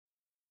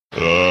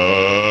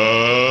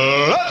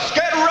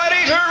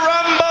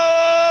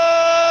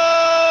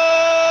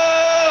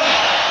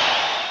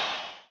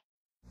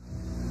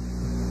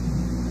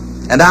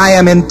And I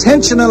am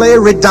intentionally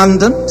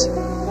redundant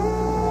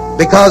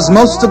because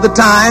most of the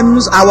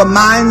times our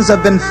minds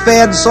have been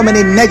fed so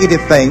many negative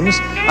things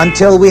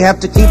until we have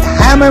to keep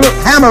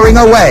hammering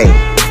away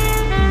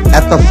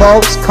at the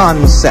false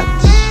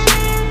concepts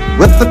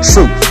with the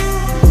truth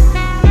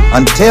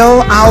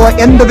until our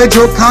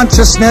individual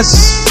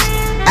consciousness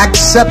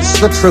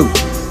accepts the truth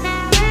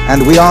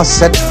and we are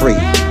set free.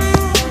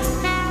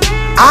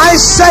 I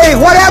say,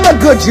 whatever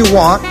good you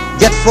want,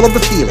 get full of the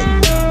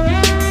feeling.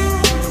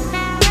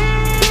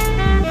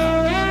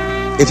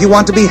 If you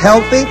want to be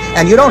healthy,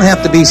 and you don't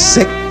have to be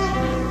sick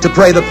to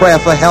pray the prayer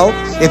for health.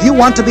 If you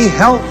want to be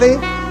healthy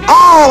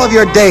all of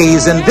your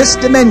days in this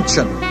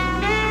dimension,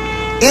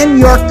 in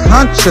your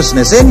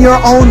consciousness, in your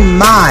own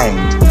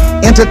mind,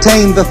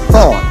 entertain the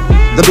thought,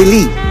 the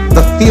belief,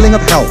 the feeling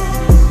of health.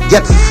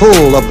 Get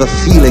full of the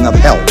feeling of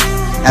health,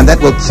 and that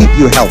will keep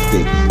you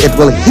healthy. It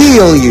will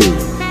heal you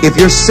if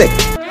you're sick.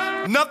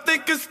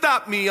 Nothing can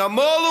stop me, I'm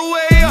all the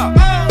way up.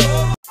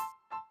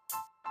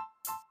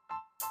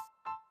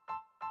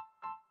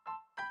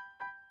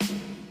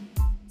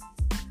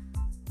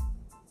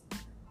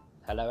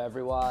 Hello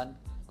everyone,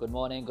 good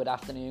morning, good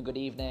afternoon, good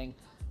evening,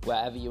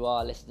 wherever you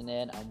are listening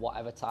in and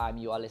whatever time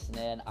you are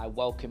listening in. I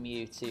welcome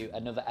you to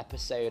another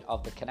episode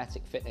of the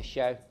Kinetic Fitness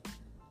Show.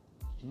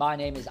 My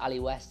name is Ali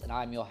West and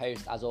I'm your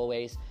host as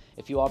always.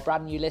 If you are a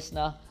brand new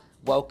listener,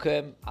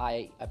 welcome.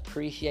 I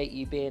appreciate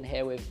you being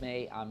here with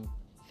me. I'm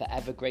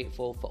forever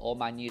grateful for all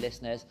my new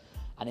listeners.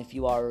 And if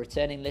you are a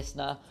returning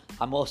listener,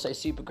 I'm also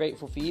super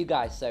grateful for you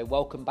guys. So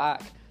welcome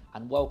back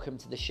and welcome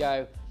to the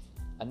show.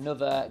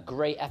 Another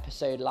great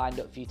episode lined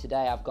up for you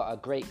today. I've got a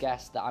great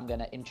guest that I'm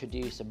going to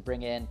introduce and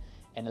bring in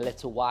a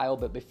little while.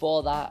 But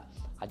before that,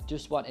 I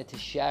just wanted to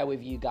share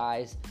with you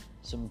guys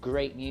some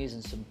great news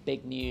and some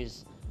big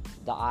news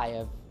that I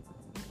have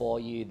for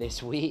you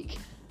this week.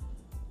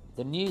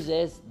 The news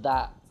is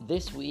that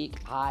this week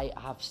I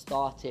have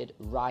started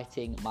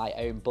writing my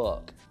own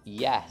book.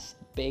 Yes,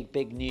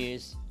 big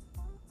news,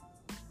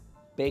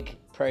 big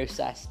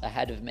process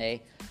ahead of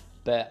me.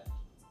 But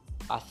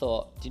I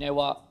thought, do you know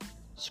what?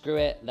 Screw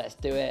it, let's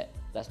do it.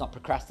 Let's not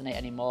procrastinate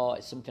anymore.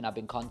 It's something I've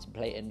been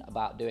contemplating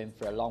about doing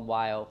for a long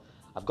while.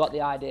 I've got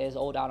the ideas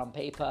all down on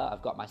paper.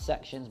 I've got my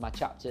sections, my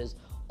chapters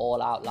all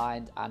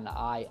outlined, and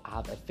I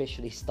have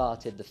officially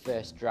started the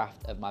first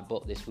draft of my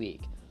book this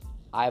week.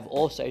 I have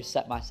also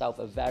set myself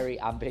a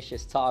very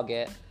ambitious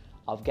target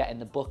of getting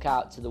the book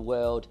out to the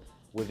world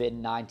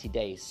within 90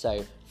 days.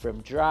 So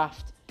from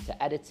draft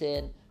to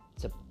editing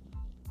to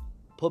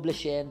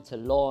publishing to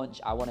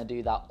launch, I want to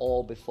do that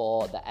all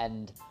before the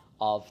end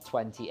of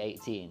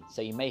 2018.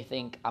 So you may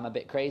think I'm a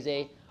bit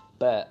crazy,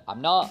 but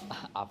I'm not.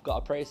 I've got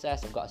a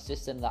process, I've got a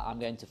system that I'm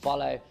going to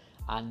follow,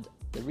 and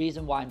the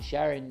reason why I'm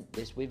sharing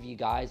this with you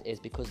guys is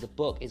because the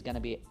book is going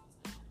to be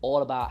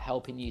all about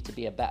helping you to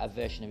be a better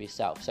version of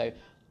yourself. So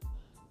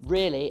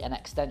really an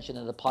extension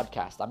of the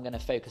podcast. I'm going to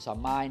focus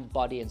on mind,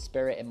 body and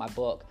spirit in my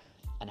book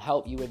and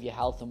help you with your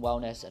health and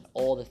wellness and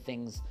all the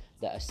things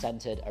that are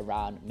centered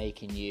around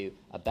making you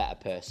a better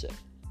person.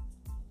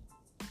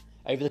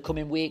 Over the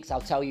coming weeks, I'll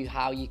tell you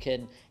how you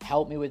can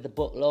help me with the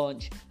book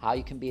launch, how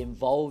you can be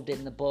involved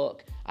in the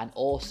book, and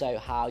also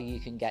how you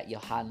can get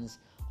your hands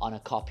on a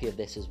copy of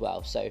this as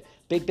well. So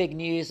big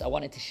news. I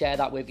wanted to share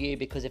that with you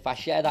because if I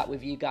share that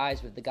with you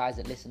guys, with the guys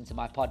that listen to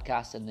my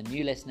podcast and the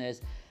new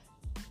listeners,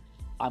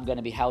 I'm going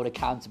to be held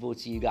accountable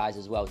to you guys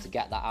as well to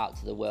get that out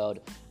to the world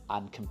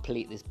and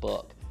complete this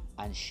book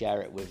and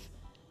share it with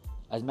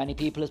as many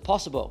people as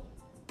possible.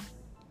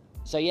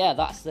 So yeah,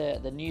 that's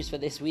the news for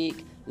this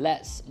week.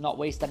 Let's not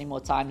waste any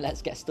more time.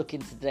 Let's get stuck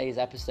into today's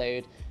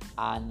episode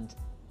and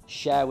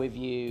share with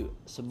you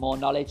some more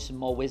knowledge, some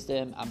more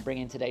wisdom, and bring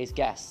in today's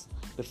guest.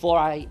 Before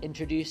I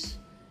introduce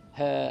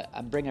her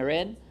and bring her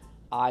in,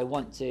 I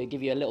want to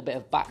give you a little bit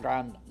of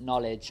background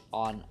knowledge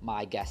on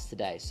my guest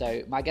today.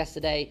 So my guest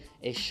today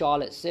is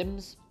Charlotte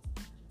Sims.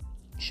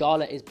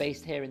 Charlotte is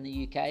based here in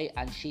the UK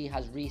and she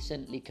has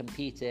recently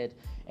competed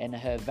in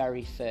her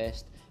very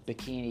first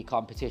bikini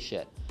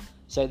competition.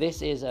 So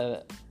this is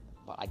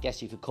I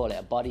guess you could call it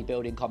a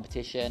bodybuilding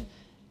competition.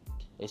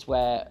 It's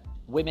where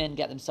women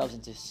get themselves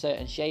into a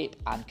certain shape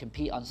and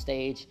compete on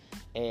stage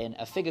in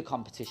a figure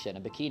competition,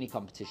 a bikini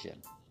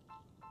competition.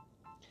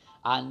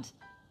 And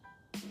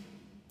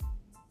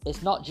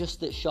it's not just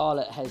that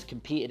Charlotte has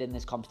competed in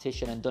this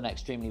competition and done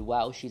extremely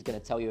well. She's going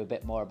to tell you a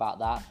bit more about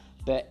that.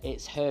 But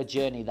it's her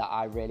journey that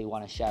I really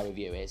want to share with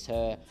you. It's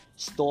her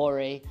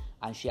story,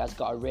 and she has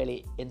got a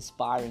really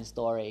inspiring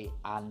story.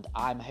 And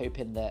I'm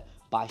hoping that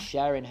by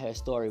sharing her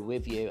story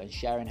with you and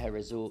sharing her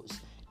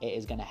results, it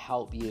is going to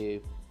help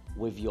you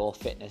with your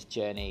fitness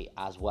journey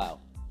as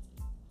well.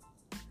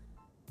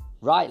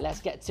 Right,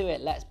 let's get to it.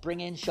 Let's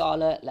bring in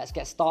Charlotte. Let's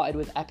get started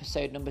with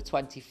episode number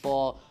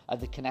 24 of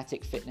the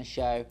Kinetic Fitness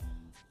Show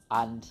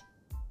and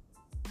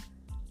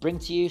bring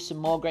to you some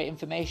more great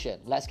information.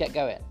 Let's get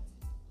going.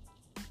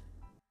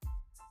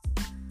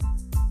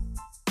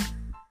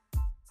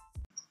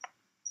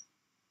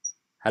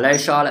 Hello,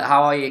 Charlotte.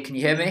 How are you? Can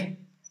you hear me?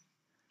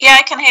 Yeah,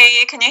 I can hear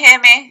you. Can you hear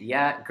me?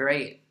 Yeah,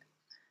 great.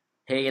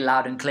 Hear you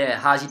loud and clear.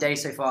 How's your day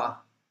so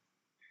far?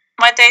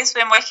 My day's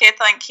been wicked,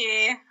 thank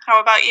you. How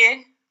about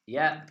you?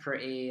 Yeah,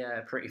 pretty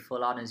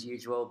full on as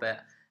usual, but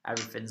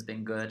everything's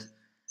been good.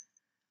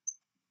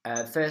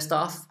 First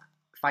off,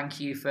 thank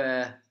you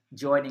for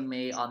joining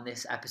me on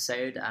this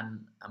episode,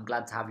 and I'm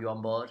glad to have you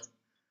on board.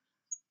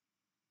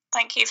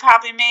 Thank you for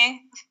having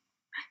me.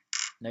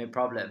 No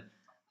problem.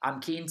 I'm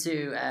keen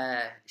to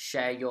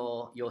share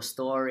your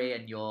story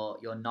and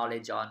your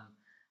knowledge on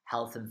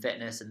health and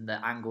fitness and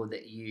the angle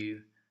that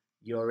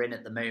you're in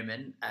at the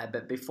moment.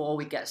 But before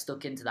we get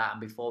stuck into that and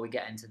before we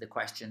get into the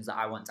questions that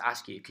I want to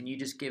ask you, can you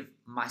just give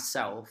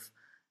myself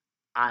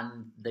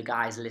and the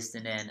guys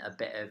listening in a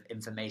bit of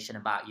information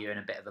about you and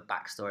a bit of a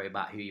backstory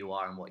about who you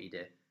are and what you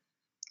do?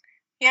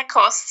 Yeah, of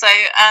course. So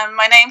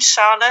my name's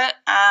Charlotte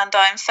and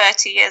I'm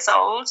 30 years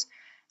old.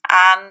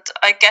 And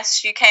I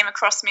guess you came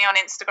across me on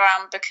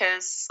Instagram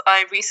because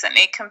I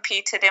recently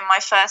competed in my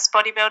first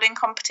bodybuilding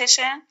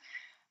competition.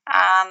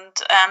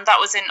 And that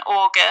was in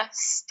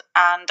August.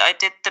 And I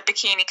did the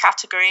bikini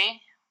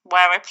category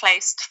where I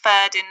placed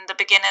third in the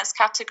beginners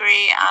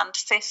category and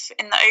fifth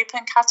in the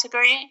open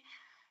category.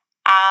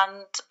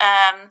 And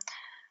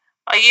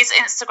I use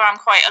Instagram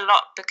quite a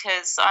lot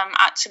because I'm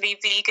actually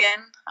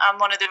vegan. And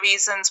one of the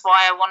reasons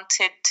why I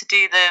wanted to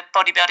do the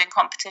bodybuilding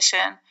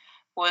competition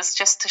was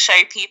just to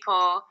show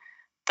people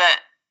that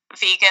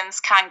vegans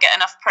can get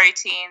enough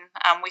protein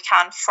and we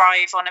can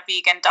thrive on a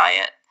vegan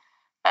diet.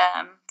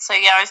 So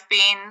yeah, I've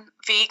been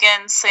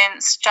vegan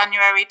since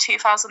January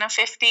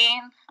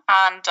 2015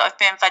 and I've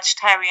been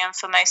vegetarian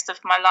for most of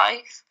my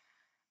life.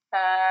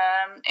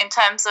 In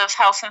terms of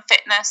health and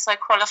fitness, I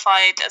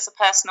qualified as a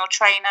personal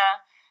trainer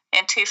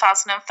in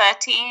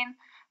 2013 and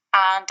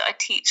I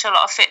teach a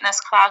lot of fitness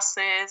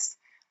classes.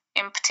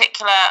 In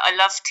particular, I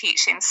love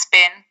teaching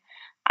spin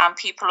and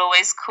people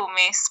always call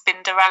me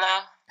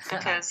Spinderella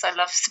because I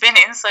love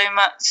spinning so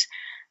much.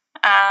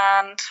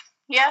 And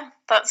yeah,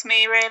 that's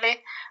me really.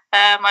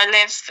 I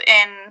live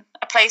in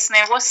a place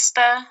near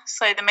Worcester,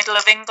 so the middle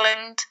of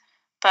England,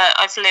 but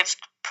I've lived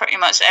pretty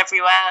much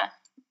everywhere.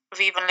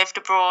 I've even lived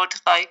abroad,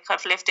 like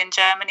I've lived in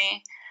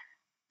Germany.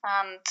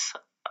 And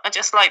I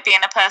just like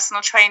being a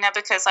personal trainer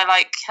because I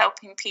like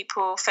helping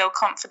people feel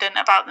confident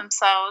about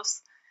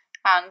themselves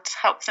and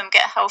help them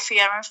get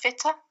healthier and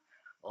fitter.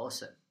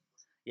 Awesome.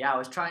 Yeah, I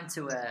was trying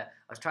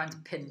to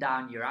pin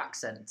down your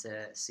accent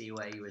to see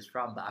where you was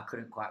from, but I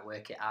couldn't quite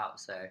work it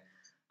out. So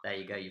there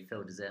you go, you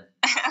filled us in.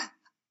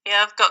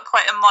 Yeah, I've got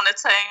quite a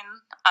monotone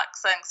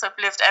accent, so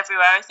I've lived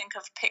everywhere. I think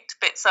I've picked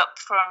bits up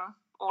from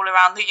all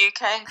around the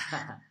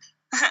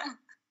UK.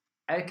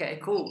 Okay,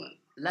 cool.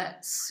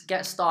 Let's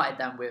get started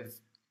then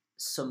with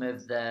some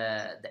of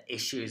the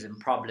issues and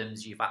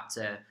problems you've had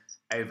to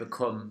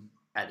overcome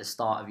at the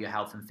start of your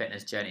health and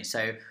fitness journey.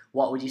 So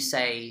what would you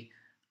say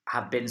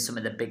have been some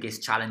of the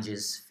biggest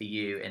challenges for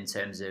you in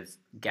terms of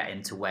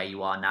getting to where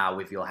you are now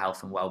with your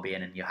health and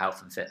well-being and your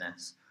health and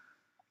fitness?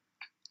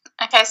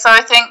 Okay, so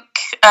I think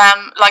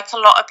like a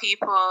lot of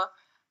people,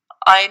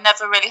 I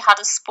never really had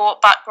a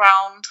sport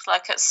background.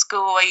 Like at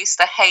school, I used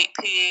to hate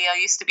PE. I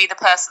used to be the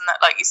person that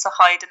like used to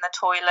hide in the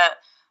toilet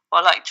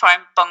or like try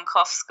and bunk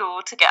off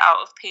school to get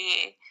out of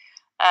PE.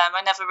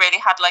 I never really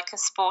had like a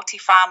sporty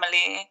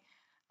family.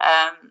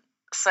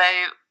 So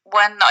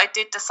when I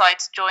did decide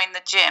to join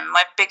the gym,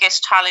 my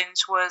biggest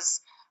challenge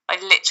was I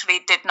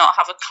literally did not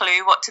have a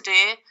clue what to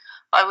do.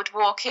 I would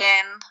walk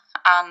in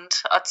and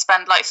I'd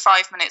spend like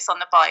 5 minutes on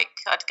the bike.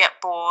 I'd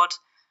get bored.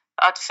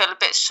 I'd feel a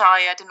bit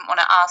shy. I didn't want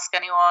to ask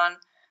anyone.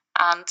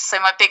 And so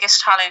my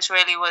biggest challenge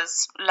really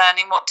was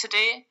learning what to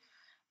do.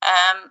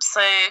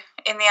 So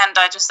in the end,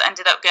 I just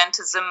ended up going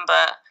to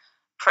Zumba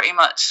pretty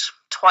much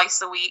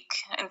twice a week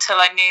until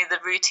I knew the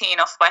routine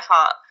off by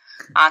heart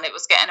and it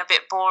was getting a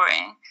bit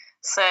boring.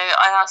 So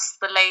I asked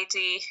the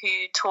lady who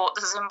taught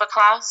the Zumba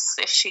class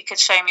if she could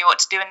show me what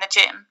to do in the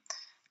gym.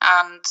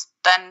 And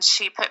then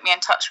she put me in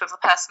touch with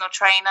a personal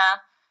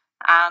trainer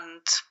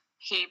and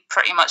he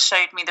pretty much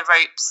showed me the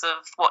ropes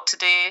of what to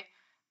do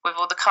with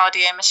all the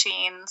cardio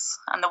machines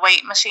and the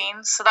weight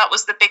machines. So that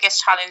was the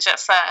biggest challenge at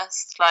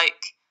first.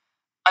 Like,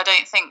 I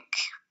don't think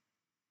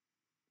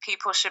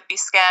people should be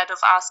scared of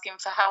asking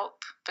for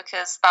help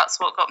because that's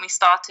what got me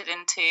started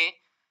into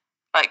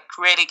like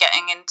really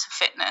getting into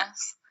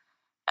fitness.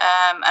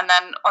 And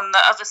then on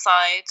the other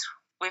side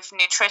with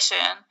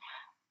nutrition,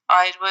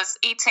 I was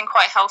eating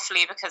quite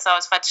healthily because I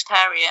was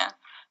vegetarian,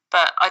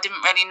 but I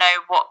didn't really know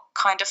what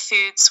kind of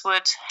foods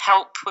would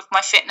help with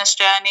my fitness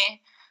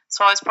journey.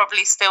 So I was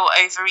probably still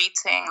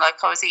overeating,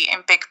 like I was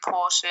eating big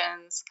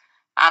portions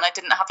and I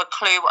didn't have a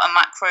clue what a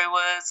macro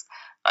was.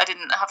 I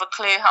didn't have a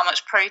clue how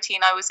much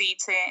protein I was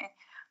eating.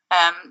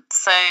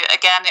 So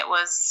again, it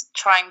was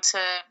trying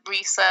to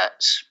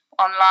research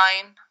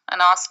online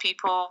and ask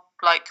people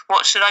like,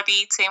 what should I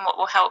be eating? What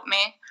will help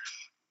me?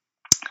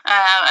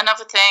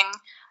 Another thing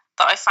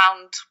that I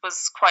found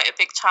was quite a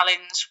big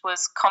challenge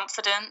was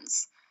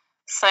confidence.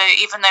 So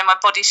even though my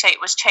body shape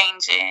was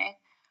changing,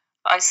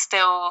 I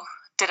still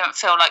didn't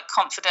feel like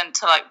confident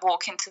to like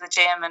walk into the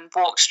gym and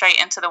walk straight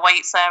into the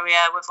weights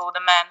area with all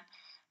the men.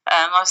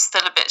 I was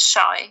still a bit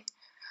shy.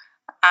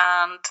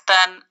 And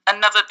then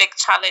another big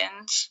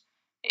challenge,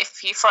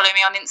 if you follow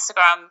me on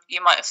Instagram,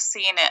 you might have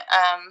seen it.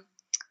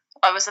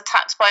 I was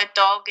attacked by a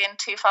dog in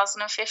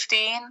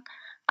 2015.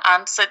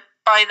 And so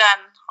by then,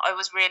 I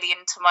was really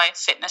into my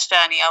fitness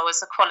journey. I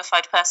was a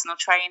qualified personal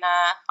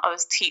trainer. I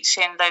was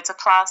teaching loads of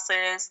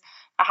classes.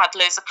 I had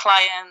loads of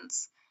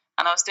clients,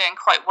 and I was doing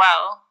quite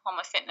well on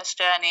my fitness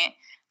journey.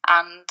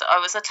 And I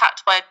was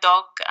attacked by a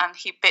dog, and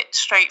he bit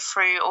straight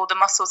through all the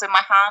muscles in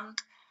my hand.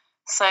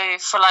 So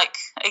for like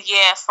a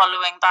year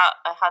following that,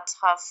 I had to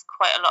have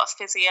quite a lot of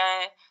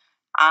physio,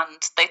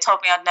 and they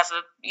told me I'd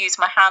never use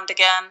my hand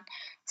again.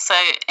 So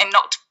it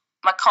knocked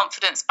my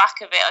confidence back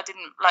a bit. I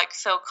didn't like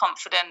feel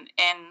confident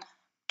in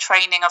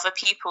training other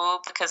people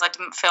because I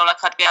didn't feel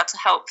like I'd be able to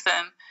help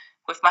them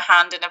with my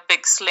hand in a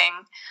big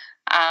sling.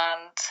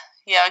 And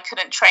yeah, I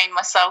couldn't train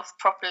myself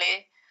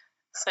properly.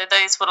 So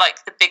those were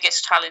like the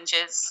biggest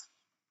challenges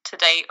to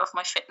date of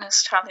my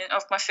fitness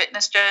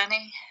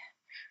journey.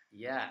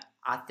 Yeah,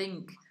 I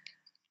think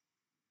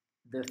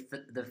the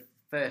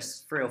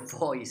first 3 or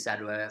 4 you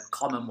said were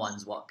common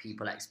ones, what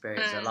people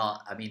experience a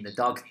lot. I mean, the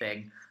dog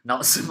thing,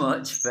 not so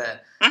much,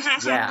 but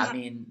yeah, I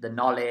mean, the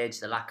knowledge,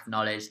 the lack of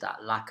knowledge,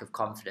 that lack of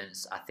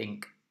confidence, I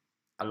think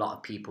a lot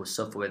of people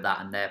suffer with that,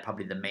 and they're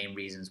probably the main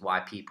reasons why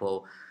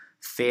people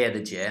fear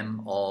the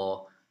gym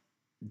or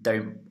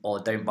don't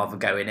bother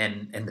going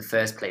in the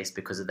first place,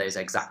 because of those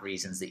exact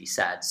reasons that you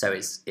said. So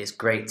it's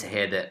great to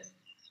hear that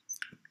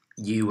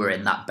you were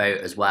in that boat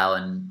as well,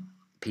 and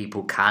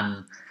people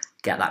can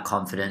get that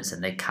confidence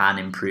and they can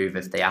improve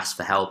if they ask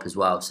for help as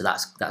well. So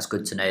that's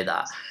good to know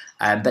that.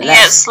 But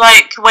yeah, it's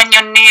like when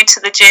you're new to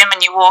the gym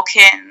and you walk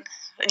in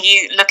and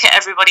you look at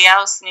everybody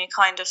else and you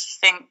kind of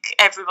think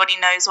everybody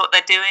knows what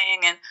they're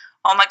doing, and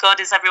oh my God,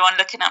 is everyone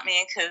looking at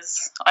me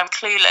because I'm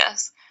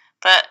clueless?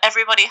 But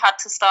everybody had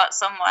to start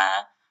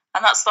somewhere,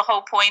 and that's the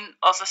whole point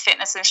of a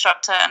fitness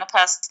instructor and a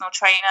personal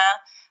trainer.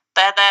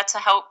 They're there to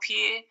help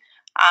you,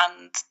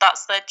 and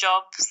that's their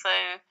job. So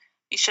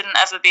you shouldn't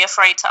ever be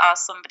afraid to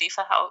ask somebody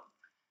for help.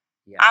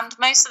 Yeah. And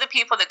most of the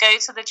people that go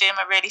to the gym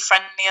are really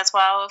friendly as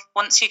well.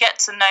 Once you get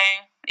to know,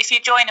 if you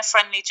join a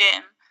friendly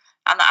gym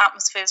and the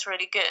atmosphere is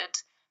really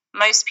good,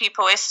 most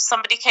people, if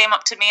somebody came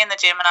up to me in the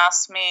gym and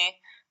asked me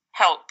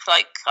help,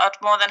 like I'd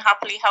more than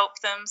happily help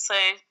them. So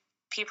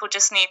people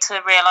just need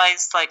to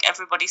realize like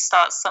everybody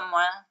starts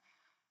somewhere,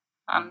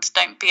 and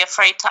don't be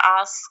afraid to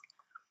ask.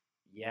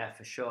 Yeah,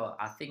 for sure.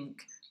 I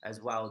think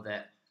as well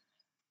that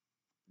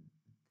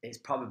it's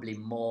probably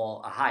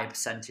a higher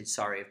percentage,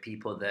 of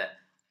people that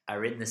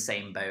are in the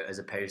same boat as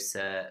opposed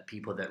to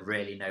people that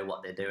really know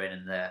what they're doing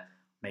and they're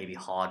maybe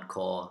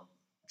hardcore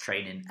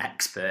training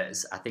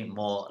experts. I think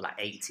more like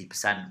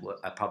 80%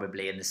 are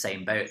probably in the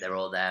same boat. They're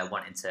all there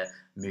wanting to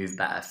move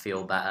better,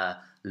 feel better,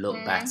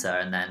 look better,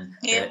 and then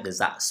there's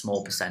that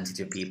small percentage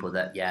of people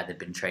that they've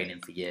been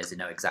training for years, they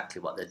know exactly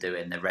what they're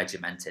doing, they're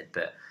regimented.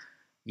 But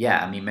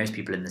yeah, I mean, most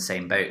people are in the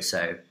same boat,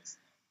 so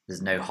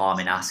there's no harm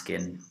in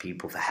asking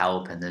people for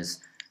help, and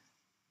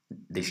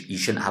you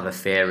shouldn't have a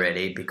fear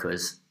really,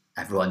 because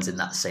everyone's in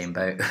that same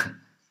boat.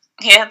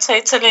 Yeah,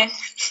 totally.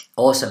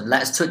 Awesome.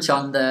 Let's touch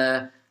on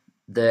the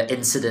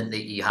incident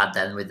that you had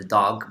then with the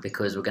dog,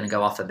 because we're going to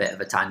go off a bit of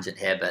a tangent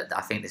here, but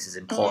I think this is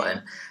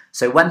important.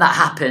 So when that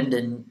happened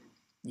and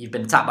you've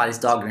been attacked by this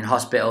dog, you're in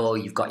hospital,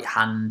 you've got your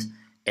hand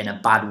in a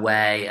bad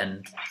way,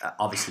 and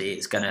obviously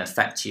it's going to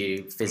affect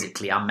you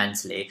physically and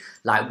mentally.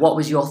 Like, what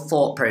was your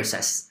thought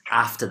process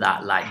after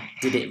that? Like,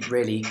 did it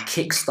really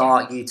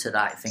kickstart you to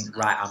that, think,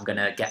 right, I'm going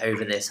to get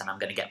over this and I'm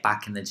going to get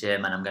back in the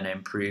gym and I'm going to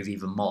improve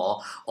even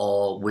more?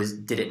 Or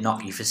did it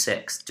knock you for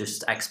six?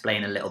 Just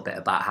explain a little bit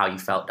about how you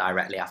felt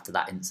directly after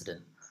that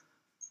incident.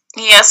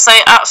 Yeah, so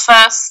at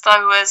first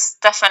I was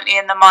definitely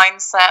in the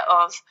mindset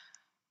of,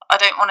 I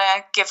don't want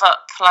to give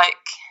up like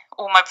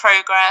all my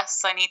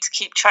progress. I need to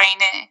keep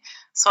training.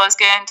 So I was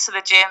going to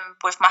the gym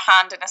with my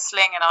hand in a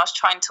sling and I was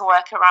trying to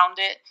work around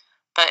it,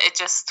 but it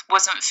just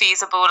wasn't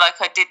feasible.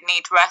 Like, I did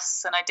need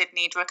rest and I did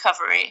need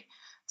recovery.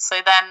 So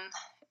then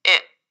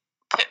it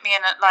put me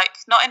in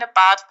not in a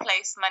bad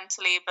place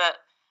mentally, but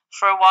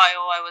for a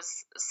while I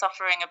was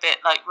suffering a bit,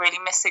 like really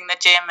missing the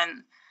gym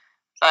and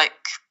like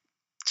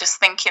just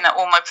thinking that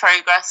all my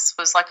progress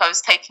was like I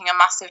was taking a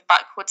massive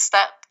backward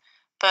step.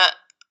 But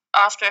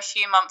after a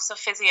few months of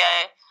physio,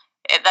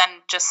 it then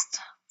just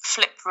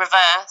flipped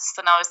reversed,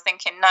 and I was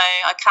thinking, no,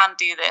 I can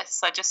do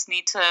this. I just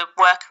need to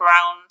work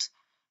around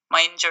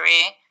my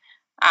injury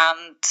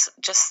and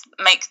just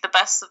make the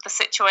best of the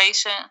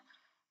situation.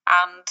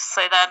 And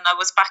so then I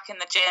was back in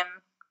the gym.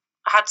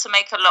 I had to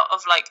make a lot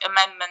of like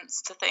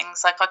amendments to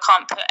things. Like, I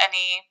can't put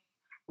any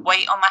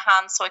weight on my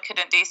hands, so I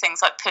couldn't do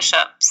things like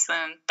push-ups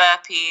and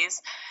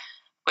burpees,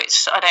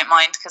 which I don't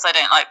mind because I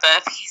don't like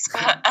burpees.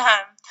 But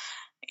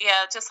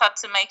yeah, just had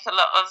to make a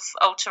lot of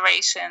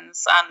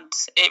alterations, and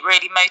it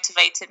really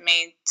motivated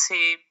me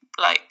to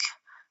like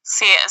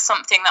see it as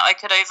something that I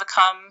could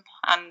overcome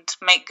and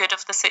make good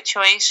of the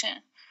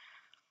situation.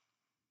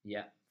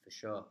 Yeah, for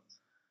sure.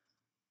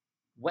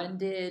 When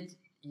did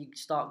you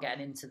start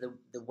getting into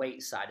the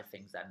weight side of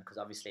things then? Because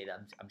obviously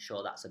I'm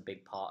sure that's a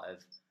big part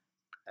of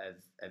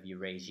of your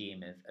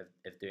regime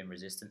of doing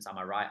resistance. Am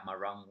I right? Am I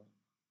wrong?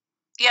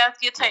 Yeah,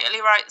 you're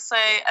totally right. So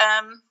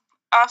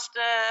after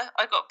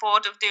I got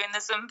bored of doing the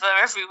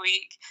Zumba every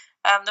week,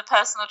 the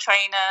personal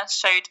trainer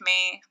showed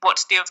me what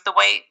to do with the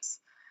weights.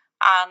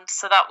 And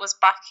so that was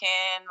back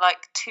in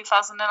like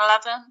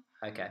 2011.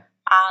 Okay.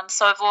 And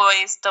so I've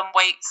always done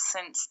weights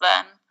since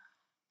then.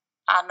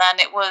 And then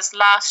it was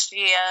last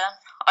year,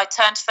 I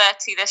turned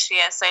 30 this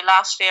year. So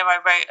last year I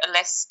wrote a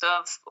list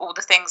of all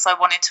the things I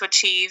wanted to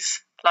achieve,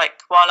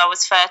 like while I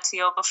was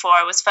 30 or before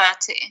I was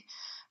 30.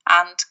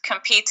 And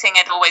competing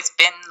had always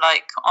been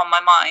like on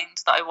my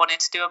mind, that I wanted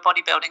to do a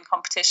bodybuilding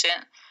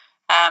competition.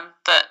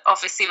 But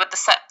obviously with the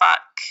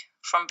setback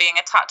from being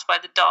attacked by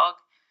the dog,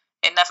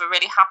 it never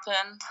really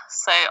happened.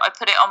 So I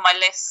put it on my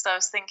list. I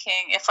was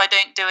thinking, if I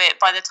don't do it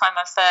by the time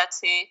I'm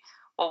 30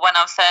 or when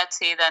I'm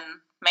 30, then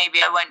maybe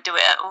I won't do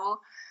it at all.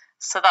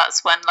 So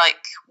that's when like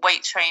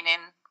weight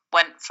training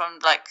went from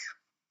like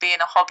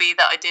being a hobby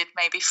that I did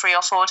maybe 3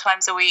 or 4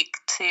 times a week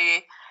to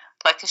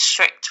like a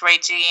strict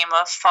regime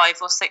of 5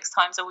 or 6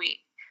 times a week.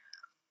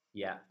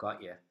 Yeah,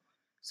 got you.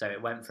 So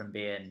it went from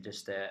being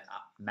just a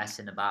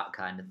messing about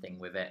kind of thing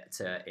with it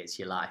to it's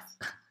your life.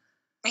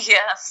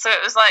 Yeah, so it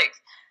was like,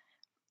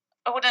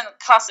 I wouldn't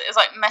class it as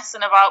like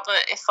messing about,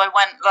 but if I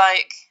went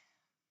like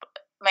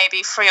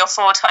maybe 3 or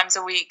 4 times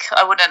a week,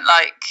 I wouldn't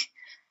like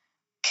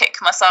kick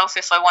myself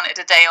if I wanted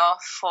a day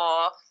off.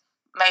 Or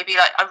maybe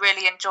like I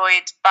really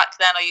enjoyed, back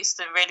then I used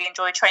to really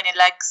enjoy training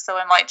legs, so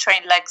I might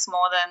train legs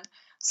more than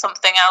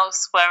something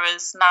else,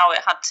 whereas now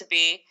it had to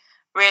be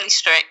really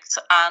strict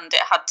and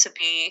it had to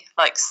be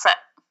like set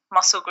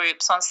muscle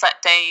groups on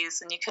set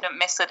days and you couldn't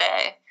miss a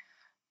day.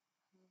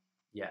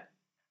 Yeah.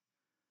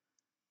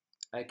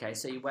 Okay,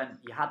 so you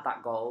had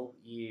that goal,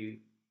 you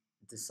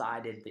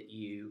decided that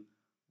you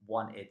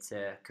wanted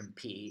to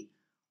compete.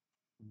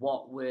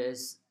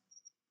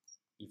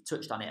 You've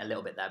touched on it a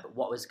little bit there, but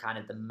what was kind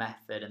of the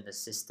method and the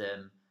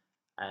system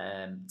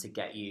to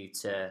get you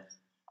to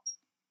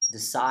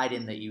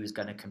deciding that you was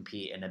going to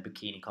compete in a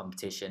bikini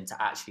competition,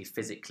 to actually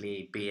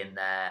physically being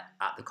there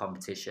at the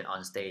competition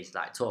on stage?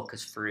 Like, talk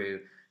us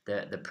through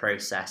the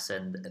process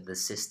and the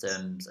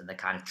systems and the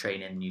kind of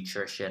training,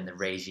 nutrition, the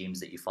regimes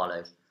that you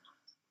followed.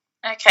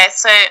 Okay,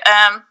 so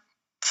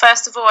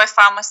first of all, I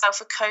found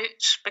myself a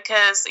coach,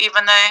 because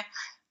even though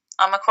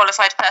I'm a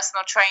qualified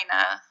personal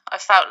trainer, I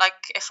felt like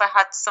if I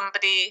had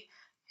somebody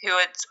who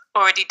had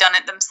already done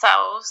it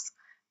themselves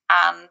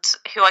and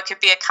who I could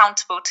be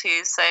accountable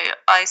to. So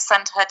I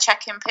sent her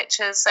check-in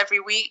pictures every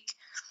week,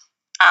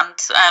 and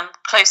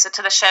closer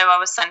to the show I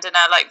was sending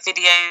her like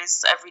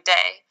videos every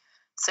day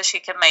so she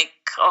could make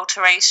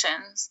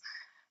alterations.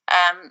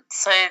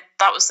 So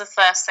that was the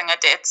first thing I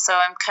did. So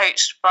I'm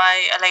coached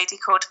by a lady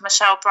called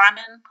Michelle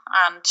Brannan,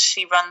 and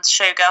she runs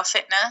Showgirl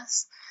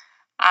Fitness.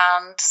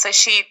 And so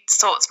she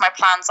sorts my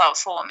plans out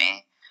for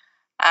me.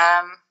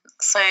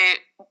 So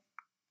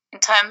in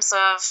terms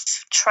of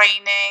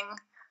training,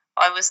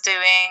 I was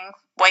doing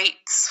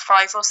weights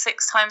 5 or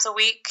 6 times a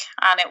week,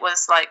 and it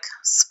was like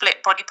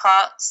split body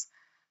parts.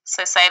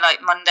 So say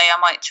like Monday I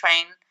might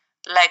train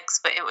legs,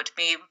 but it would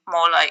be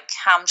more like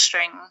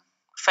hamstring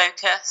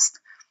focused.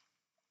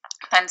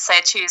 Then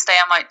say Tuesday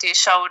I might do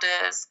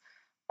shoulders,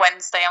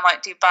 Wednesday I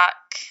might do back,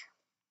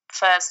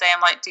 Thursday I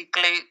might do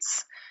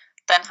glutes,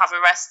 then have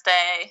a rest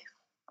day,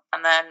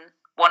 and then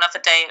one other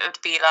day it would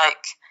be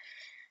like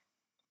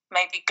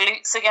maybe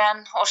glutes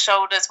again or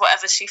shoulders,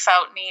 whatever she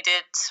felt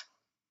needed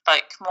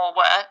like more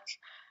work.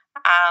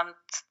 And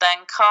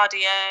then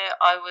cardio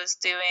I was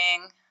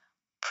doing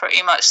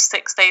pretty much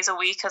 6 days a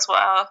week as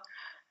well.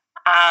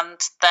 And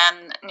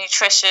then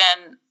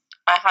nutrition,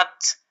 I had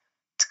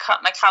to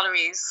cut my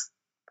calories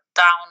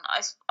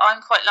down.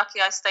 I'm quite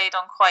lucky I stayed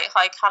on quite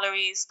high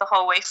calories the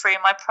whole way through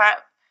my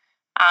prep,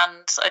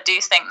 and I do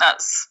think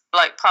that's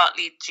like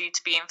partly due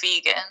to being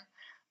vegan,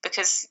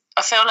 because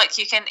I feel like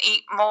you can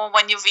eat more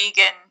when you're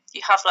vegan.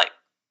 You have like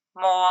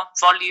more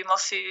volume of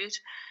food,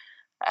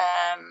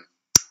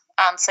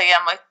 and so yeah,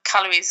 my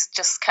calories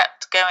just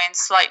kept going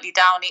slightly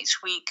down each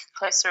week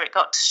closer it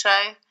got to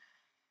show.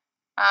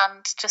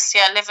 And just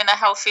living a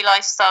healthy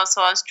lifestyle.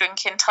 So I was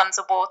drinking tons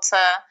of water,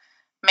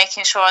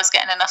 making sure I was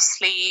getting enough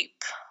sleep,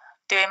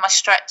 doing my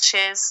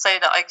stretches so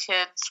that I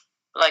could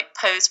like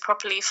pose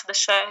properly for the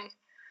show.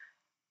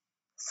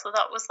 So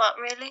that was that,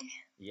 really.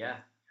 Yeah,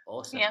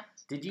 awesome. Yeah.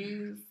 Did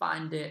you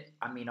find it,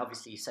 I mean,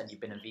 obviously you said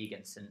you've been a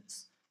vegan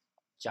since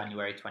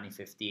January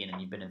 2015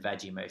 and you've been a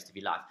veggie most of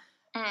your life.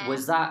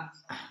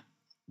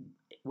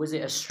 Was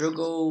it a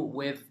struggle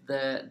with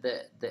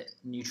the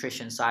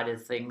nutrition side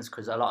of things?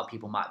 Because a lot of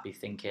people might be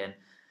thinking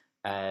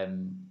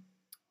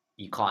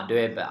you can't do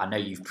it, but I know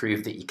you've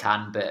proved that you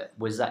can. But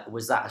was that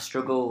a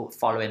struggle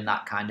following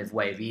that kind of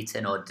way of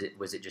eating, or did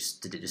it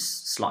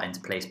just slot into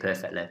place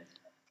perfectly?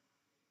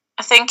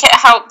 I think it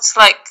helped,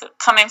 like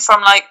coming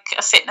from like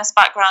a fitness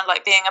background,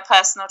 like being a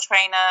personal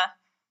trainer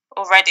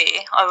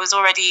already. I was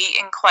already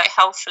eating quite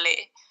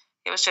healthily.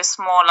 It was just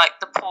more like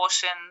the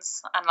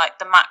portions and like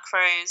the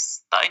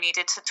macros that I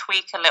needed to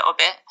tweak a little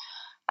bit.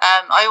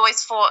 I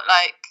always thought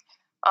like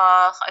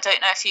I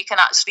don't know if you can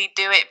actually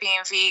do it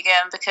being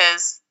vegan,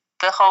 because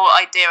the whole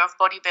idea of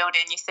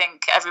bodybuilding, you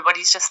think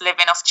everybody's just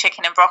living off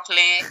chicken and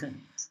broccoli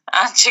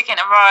and chicken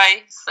and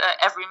rice.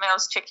 Every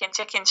meal's chicken,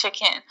 chicken,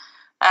 chicken.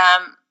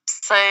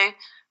 So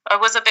I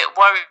was a bit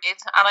worried,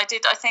 and I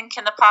think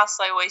in the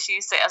past I always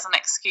used it as an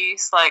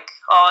excuse, like,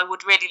 oh, I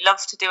would really love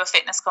to do a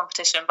fitness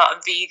competition, but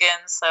I'm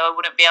vegan, so I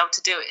wouldn't be able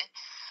to do it.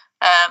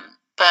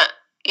 But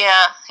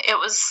yeah, it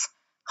was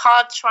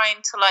hard trying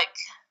to, like,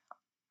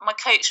 my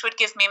coach would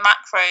give me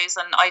macros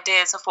and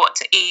ideas of what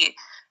to eat,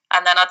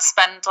 and then I'd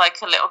spend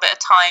like a little bit of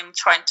time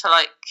trying to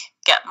like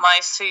get my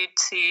food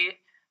to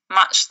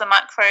match the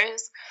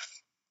macros.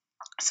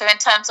 So in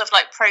terms of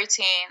like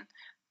protein,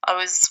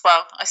 I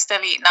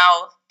still eat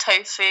now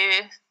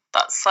tofu.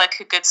 That's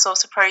like a good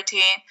source of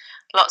protein.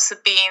 Lots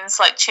of beans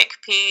like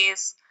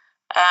chickpeas.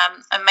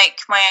 I make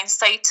my own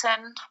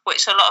seitan,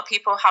 which a lot of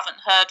people haven't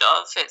heard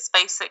of. It's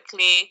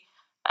basically,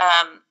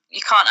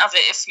 you can't have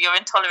it if you're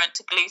intolerant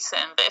to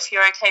gluten, but if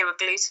you're okay with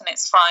gluten,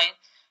 it's fine.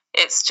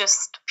 It's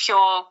just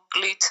pure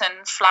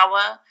gluten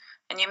flour,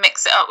 and you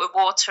mix it up with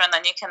water, and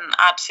then you can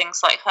add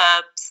things like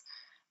herbs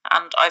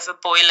and either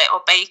boil it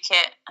or bake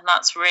it, and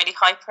that's really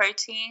high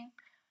protein.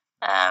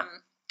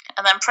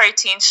 And then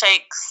protein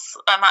shakes,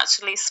 I'm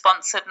actually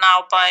sponsored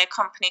now by a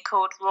company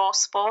called Raw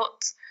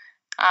Sport,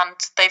 and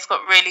they've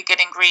got really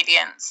good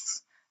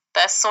ingredients.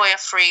 They're soya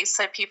free,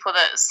 so people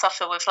that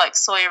suffer with like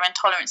soya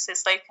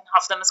intolerances, they can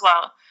have them as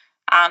well.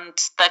 And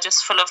they're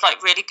just full of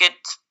like really good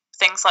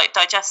things like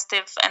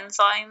digestive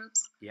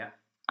enzymes. Yeah.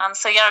 And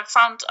so yeah,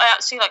 I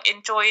actually like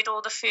enjoyed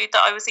all the food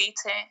that I was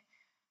eating,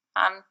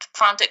 and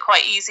found it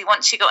quite easy.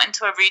 Once you got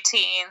into a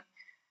routine,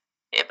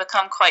 it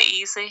became quite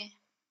easy.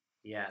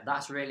 Yeah,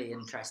 that's really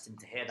interesting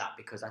to hear that,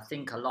 because I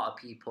think a lot of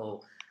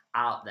people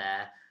out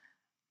there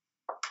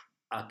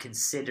are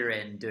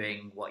considering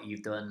doing what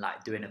you've done,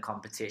 like doing a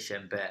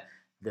competition, but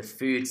the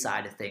food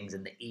side of things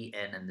and the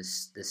eating and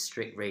the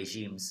strict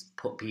regimes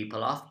put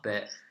people off.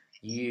 But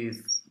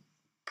you've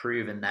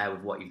proven there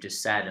with what you've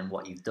just said and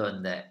what you've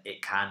done that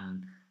it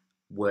can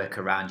work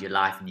around your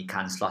life and you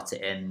can slot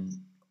it in.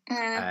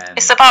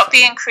 It's about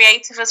being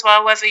creative as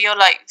well, whether you're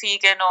like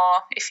vegan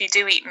or if you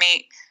do eat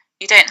meat.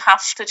 You don't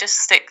have to just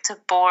stick to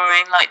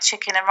boring like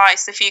chicken and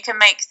rice. If you can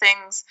make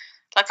things,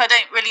 like I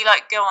don't really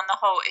like go on the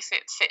whole if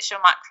it fits your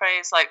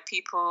macros, like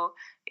people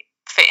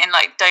fitting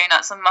like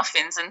donuts and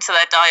muffins into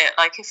their diet.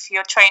 Like if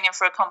you're training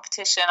for a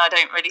competition, I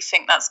don't really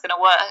think that's going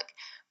to work.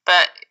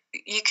 But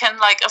you can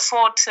like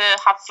afford to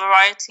have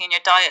variety in your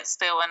diet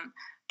still, and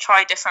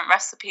try different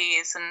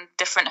recipes and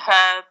different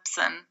herbs,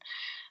 and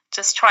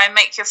just try and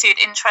make your food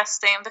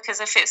interesting, because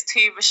if it's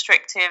too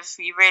restrictive,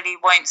 you really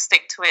won't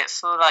stick to it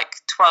for like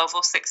 12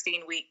 or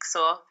 16 weeks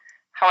or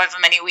however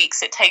many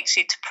weeks it takes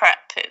you to prep.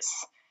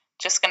 It's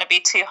just going to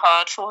be too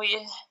hard for you.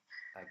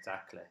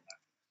 Exactly.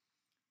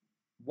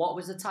 What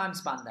was the time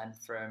span then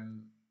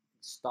from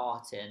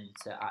starting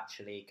to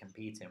actually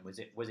competing? Was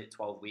it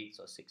 12 weeks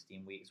or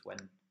 16 weeks?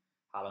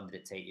 How long did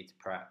it take you to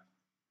prep?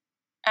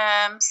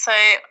 So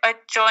I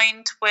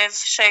joined with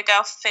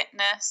Showgirl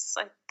Fitness,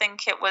 I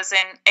think it was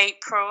in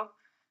April,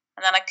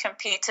 and then I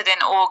competed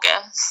in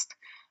August.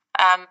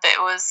 But it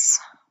was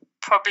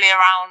probably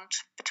around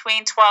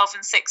between 12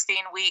 and 16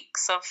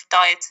 weeks of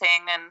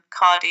dieting and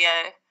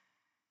cardio.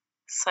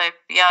 So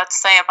yeah, I'd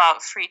say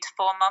about 3 to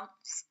 4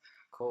 months.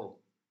 Cool.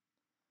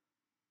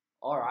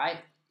 All right,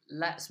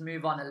 let's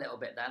move on a little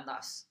bit then.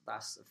 That's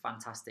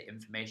fantastic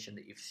information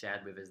that you've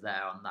shared with us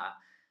there on that.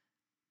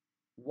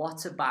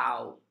 What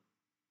about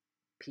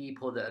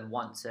people that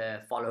want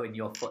to follow in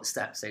your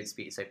footsteps, so to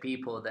speak? So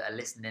people that are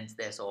listening to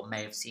this or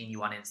may have seen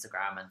you on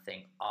Instagram and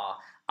think, oh,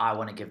 I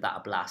want to give that a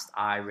blast.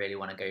 I really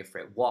want to go for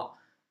it. What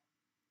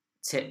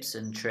tips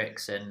and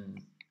tricks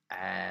and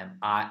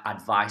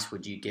advice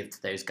would you give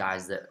to those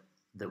guys that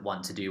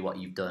want to do what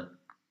you've done?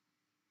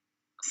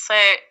 So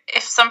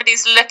if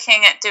somebody's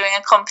looking at doing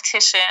a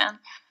competition,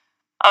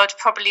 I would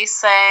probably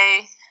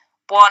say,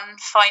 1,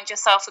 find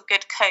yourself a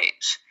good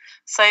coach.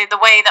 So the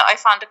way that I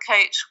found a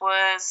coach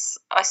was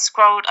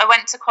I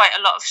went to quite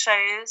a lot of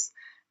shows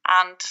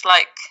and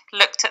like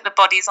looked at the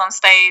bodies on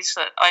stage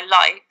that I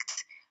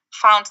liked,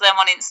 found them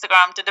on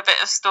Instagram, did a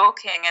bit of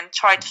stalking and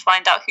tried to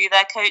find out who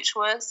their coach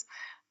was,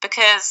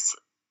 because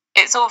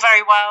it's all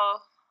very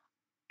well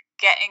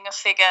getting a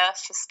figure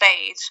for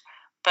stage,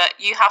 but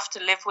you have to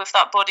live with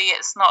that body.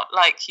 It's not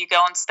like you go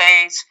on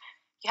stage.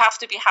 You have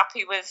to be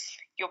happy with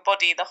your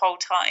body the whole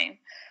time.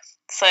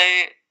 So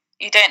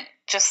you don't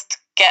just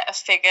get a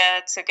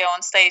figure to go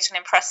on stage and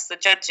impress the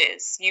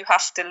judges. You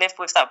have to live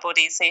with that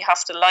body, so you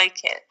have to like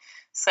it.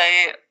 So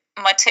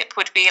my tip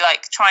would be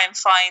like, try and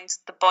find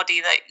the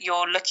body that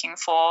you're looking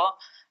for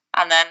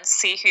and then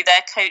see who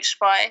they're coached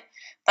by.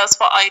 That's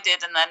what I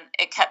did, and then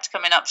it kept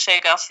coming up,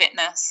 Showgirl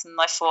Fitness, and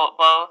I thought,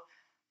 well,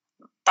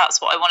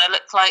 that's what I want to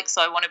look like,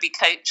 so I want to be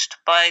coached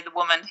by the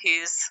woman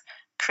who's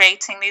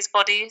creating these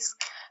bodies.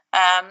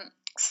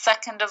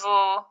 Second of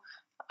all,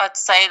 I'd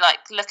say like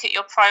look at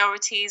your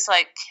priorities.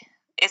 Like,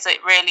 is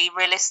it really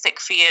realistic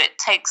for you? It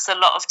takes a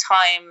lot of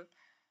time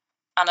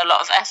and a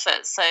lot of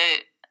effort. So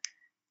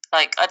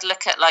Like I'd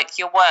look at like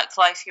your work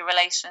life, your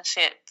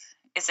relationship.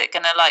 Is it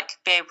going to like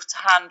be able to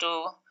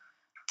handle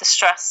the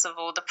stress of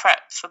all the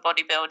prep for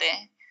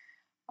bodybuilding?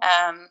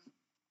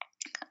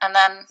 And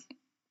then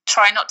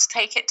try not to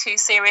take it too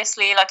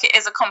seriously. Like it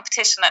is a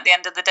competition at the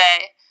end of the day,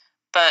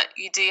 but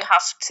you do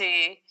have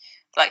to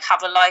like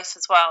have a life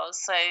as well.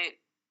 So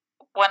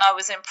when I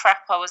was in prep,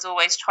 I was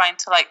always trying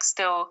to like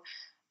still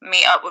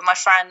meet up with my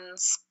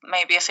friends,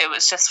 maybe if it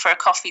was just for a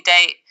coffee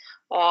date,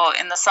 or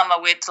in the summer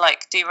we'd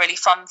like do really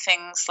fun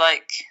things.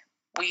 Like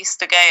we used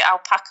to go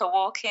alpaca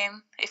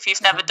walking. If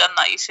you've never done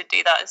that, you should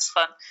do that. It's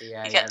fun.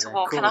 You get to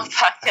walk an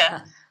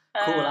alpaca.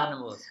 Cool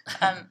animals.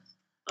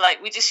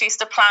 Like we just used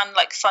to plan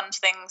like fun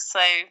things, so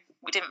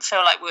we didn't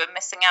feel like we were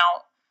missing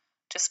out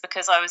just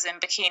because I was in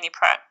bikini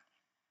prep.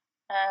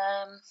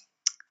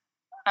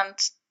 And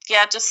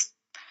yeah, just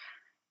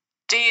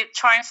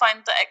try and find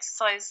the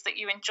exercise that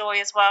you enjoy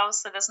as well.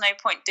 So there's no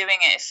point doing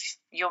it if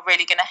you're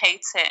really going to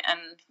hate it and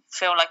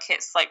feel like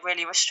it's like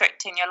really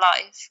restricting your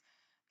life.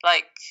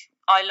 Like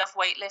I love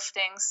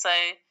weightlifting, so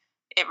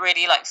it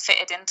really like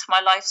fitted into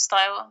my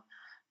lifestyle.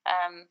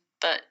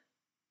 But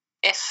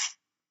if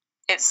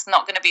it's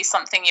not going to be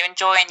something you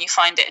enjoy and you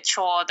find it a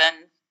chore, then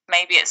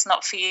maybe it's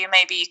not for you.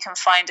 Maybe you can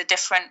find a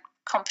different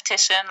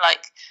competition.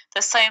 Like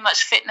there's so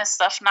much fitness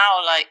stuff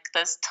now, like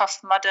there's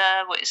Tough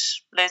Mudder,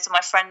 which loads of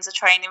my friends are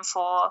training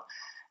for,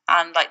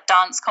 and like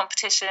dance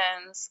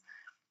competitions.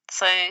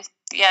 So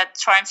yeah,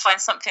 try and find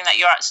something that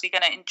you're actually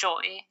going to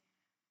enjoy,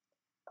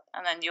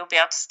 and then you'll be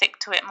able to stick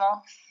to it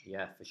more.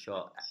 Yeah, for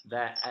sure.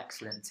 They're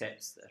excellent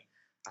tips that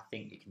I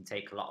think you can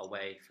take a lot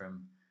away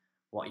from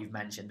what you've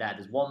mentioned there.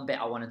 There's one bit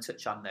I want to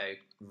touch on though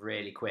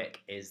really quick,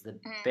 is the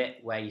bit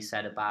where you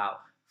said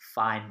about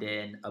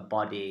finding a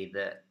body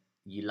that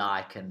you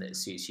like and that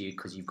suits you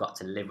because you've got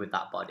to live with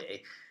that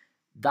body.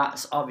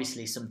 That's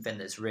obviously something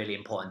that's really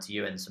important to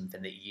you and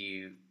something that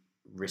you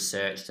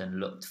researched and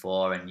looked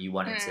for, and you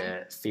wanted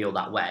to feel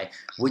that way.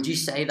 Would you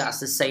say that's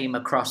the same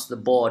across the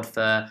board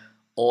for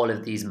all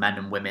of these men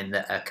and women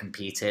that are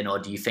competing, or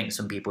do you think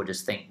some people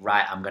just think,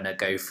 right, I'm going to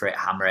go for it,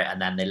 hammer it, and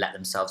then they let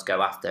themselves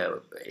go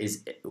after?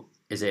 Is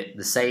it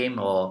the same,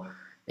 or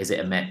is it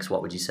a mix?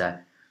 What would you say?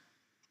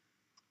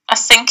 I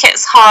think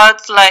it's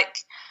hard, like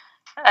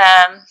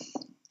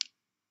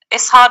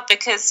it's hard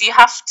because you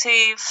have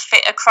to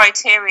fit a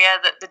criteria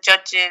that the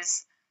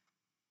judges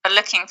are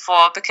looking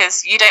for,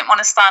 because you don't want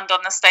to stand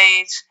on the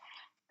stage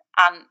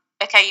and,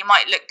 okay, you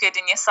might look good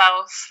in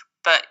yourself,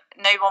 but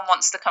no one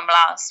wants to come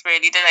last,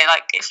 really, do they?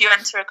 Like, if you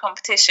enter a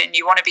competition,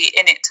 you want to be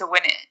in it to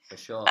win it. For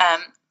sure.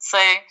 So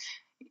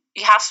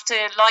you have to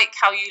like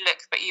how you look,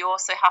 but you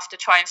also have to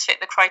try and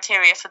fit the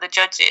criteria for the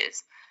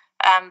judges.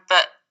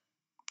 But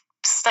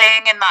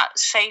staying in that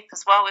shape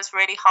as well is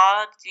really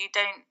hard. You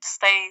don't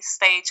stay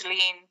stage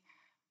lean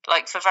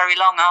like for very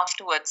long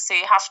afterwards, so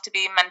you have to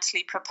be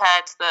mentally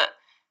prepared that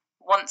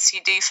once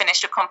you do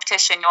finish a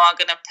competition, you are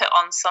going to put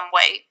on some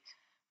weight.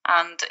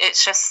 And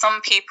it's just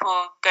some people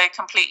go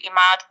completely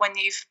mad when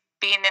you've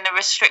been in a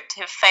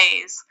restrictive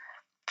phase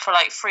for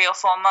like 3 or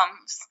 4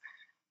 months,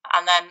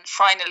 and then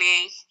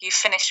finally you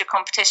finish your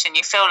competition.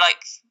 You feel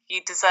like you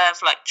deserve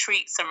like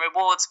treats and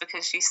rewards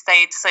because you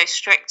stayed so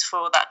strict for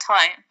all that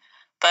time.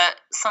 But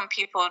some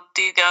people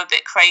do go a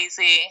bit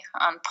crazy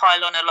and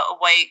pile on a lot of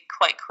weight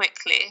quite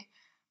quickly,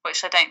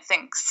 which I don't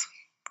think's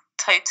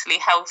totally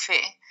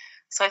healthy.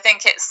 So I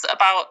think it's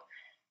about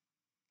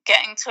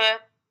getting to a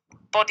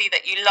body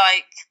that you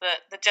like,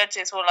 that the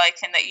judges will like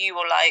and that you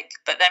will like,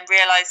 but then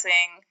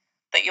realising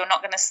that you're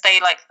not going to stay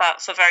like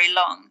that for very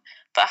long,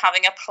 but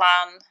having a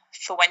plan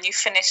for when you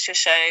finish your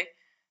show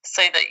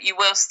so that you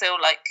will still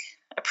like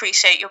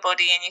appreciate your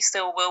body and you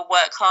still will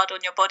work hard on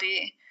your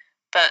body,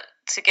 but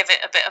to give it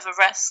a bit of a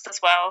rest as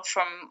well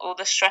from all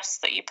the stress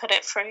that you put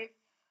it through.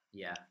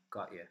 Yeah,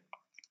 got you.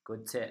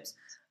 Good tips.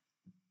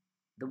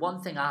 The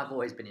one thing I've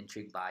always been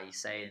intrigued by, you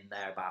saying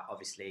there about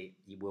obviously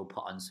you will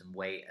put on some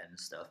weight and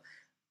stuff.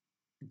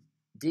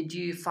 Did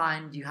you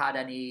find you had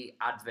any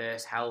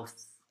adverse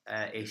health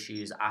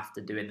issues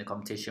after doing the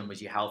competition?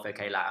 Was your health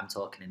okay? Like I'm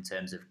talking in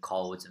terms of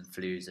colds and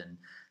flus and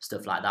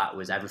stuff like that.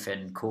 Was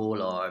everything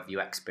cool, or have you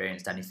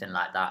experienced anything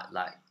like that,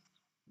 like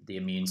the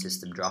immune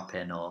system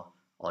dropping or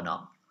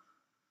not?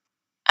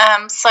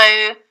 So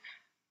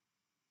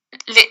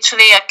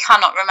literally I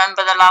cannot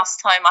remember the last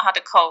time I had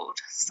a cold.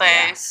 So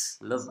yes,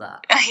 love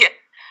that.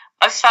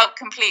 I felt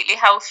completely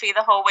healthy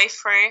the whole way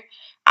through.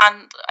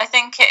 And I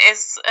think it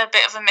is a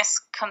bit of a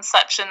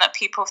misconception that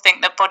people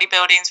think that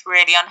bodybuilding is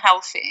really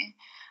unhealthy.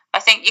 I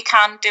think you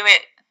can do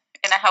it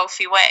in a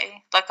healthy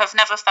way. Like I've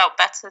never felt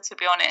better, to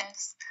be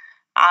honest.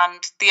 And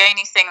the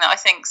only thing that I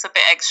think is a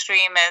bit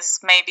extreme is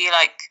maybe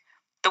like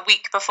the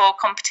week before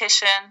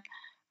competition.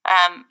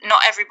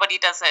 Not everybody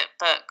does it,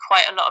 but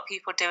quite a lot of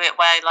people do it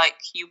where like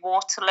you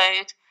water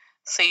load.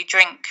 So you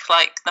drink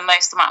like the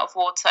most amount of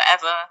water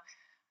ever.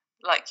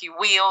 Like you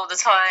wee all the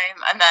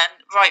time, and then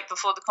right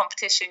before the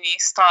competition you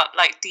start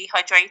like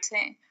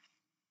dehydrating.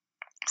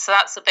 So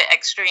that's a bit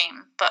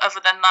extreme, but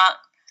other than that,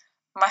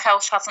 my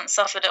health hasn't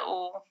suffered at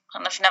all,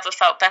 and I've never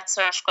felt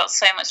better. I've got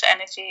so much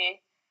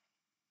energy,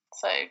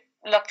 so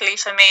luckily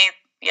for me,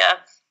 yeah,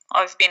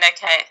 I've been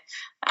okay.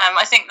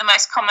 I think the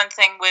most common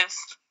thing with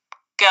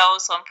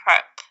girls on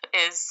prep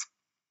is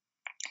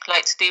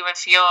like to do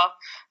with your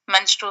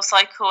menstrual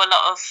cycle. A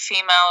lot of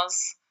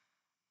females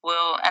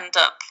will end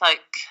up like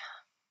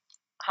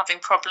having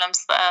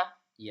problems there.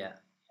 Yeah.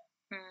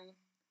 Mm.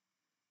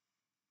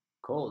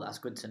 Cool. That's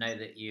good to know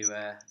that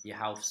your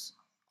health's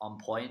on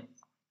point.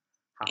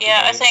 Happy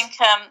Yeah, days. I think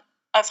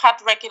I've had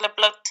regular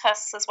blood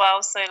tests as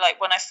well. So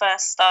like when I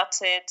first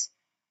started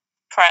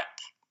prep,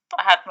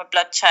 I had my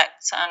blood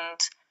checked, and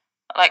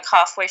like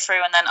halfway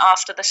through, and then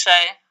after the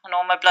show, and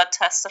all my blood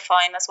tests are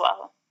fine as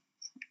well.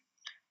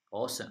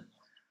 Awesome.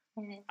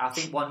 Mm-hmm. I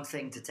think one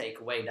thing to take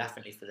away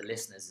definitely for the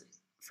listeners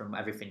from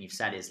everything you've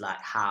said is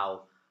like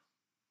how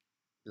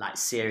like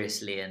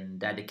seriously and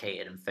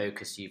dedicated and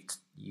focused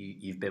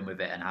you've been with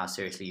it, and how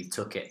seriously you've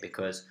took it,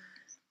 because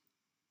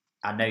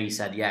I know you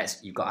said yes,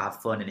 you've got to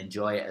have fun and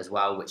enjoy it as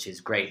well, which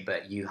is great,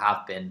 but you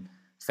have been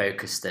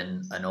focused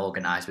and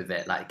organised with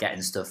it, like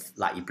getting stuff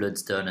like your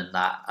bloods done and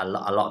that. A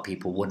lot of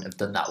people wouldn't have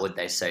done that, would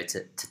they? So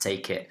to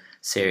take it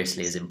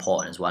seriously is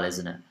important as well,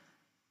 isn't it?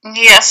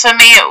 Yeah, for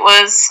me it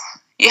was,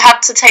 you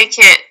had to take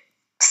it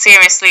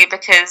seriously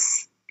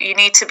because you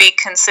need to be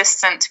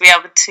consistent to be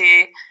able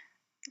to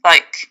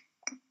like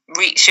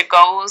reach your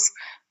goals.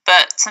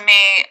 But to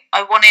me,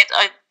 I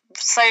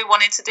so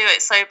wanted to do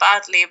it so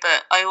badly,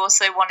 but I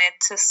also wanted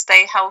to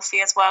stay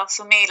healthy as well.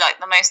 For me, like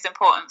the most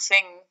important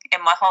thing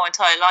in my whole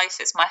entire life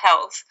is my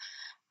health,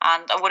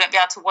 and I wouldn't be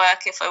able to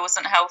work if I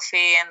wasn't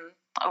healthy, and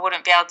I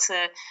wouldn't be able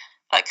to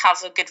like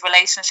have a good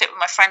relationship with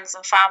my friends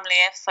and family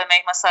if I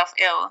made myself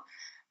ill.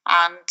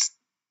 And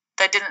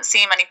there didn't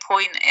seem any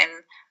point in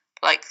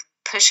like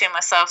pushing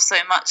myself so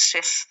much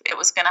if it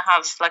was going to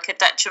have like a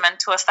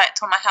detrimental effect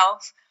on my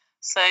health.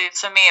 So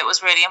for me, it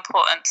was really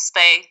important to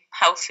stay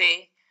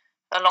healthy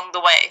along the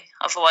way.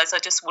 Otherwise, I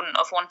just wouldn't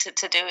have wanted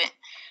to do it.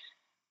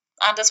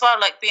 And as well,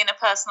 like being a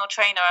personal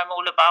trainer, I'm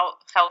all about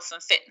health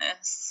and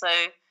fitness. So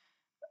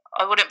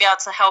I wouldn't be able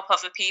to help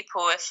other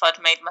people if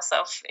I'd made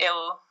myself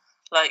ill.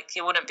 Like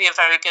it wouldn't be a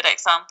very good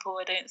example,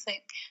 I don't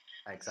think.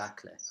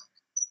 Exactly.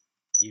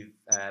 You've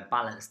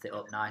balanced it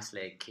up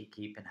nicely,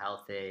 keeping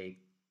healthy,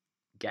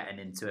 getting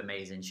into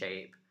amazing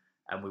shape,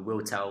 and we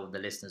will tell the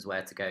listeners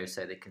where to go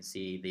so they can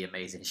see the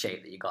amazing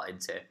shape that you got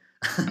into.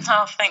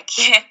 Oh, thank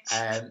you.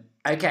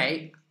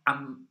 Okay,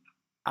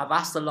 I've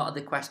asked a lot of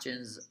the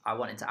questions I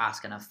wanted to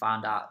ask, and I've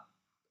found out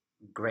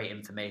great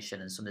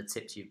information, and some of the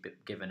tips you've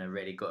given are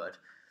really good.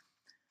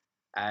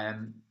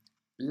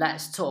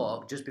 Let's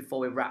talk, just before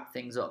we wrap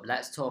things up,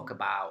 let's talk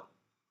about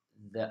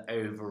the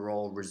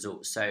overall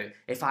results. So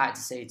if I had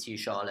to say to you,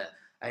 Charlotte,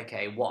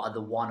 okay, what are the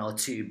one or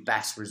two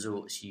best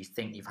results you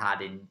think you've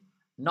had in,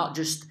 not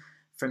just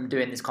from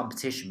doing this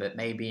competition, but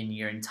maybe in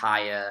your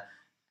entire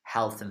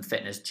health and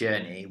fitness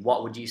journey,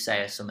 what would you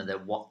say are some of the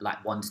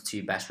like 1 to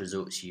 2 best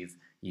results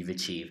you've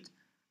achieved?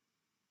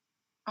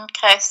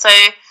 Okay, so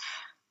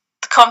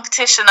the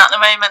competition at the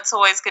moment's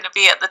always going to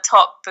be at the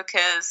top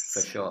because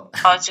for sure.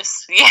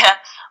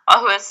 I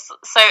was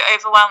so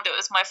overwhelmed. It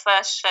was my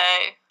first show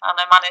and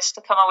I managed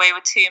to come away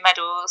with 2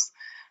 medals.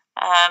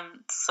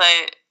 So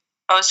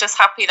I was just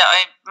happy that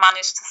I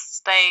managed to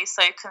stay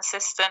so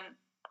consistent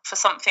for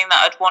something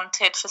that I'd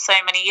wanted for so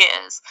many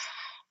years.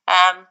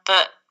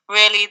 But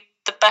really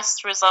the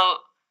best result,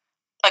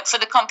 like for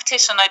the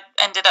competition, I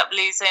ended up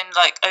losing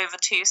like over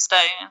 2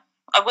 stone.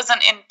 I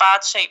wasn't in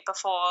bad shape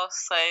before,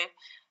 so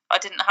I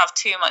didn't have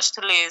too much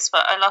to lose,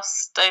 but I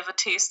lost over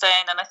 2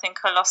 stone, and I think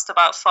I lost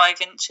about 5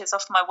 inches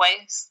off my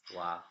waist.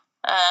 Wow.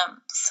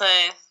 So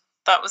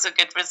that was a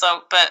good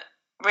result. But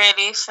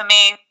really, for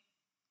me,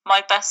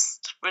 my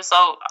best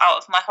result out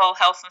of my whole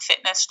health and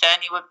fitness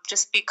journey would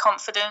just be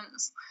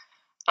confidence.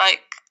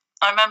 Like,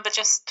 I remember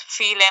just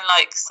feeling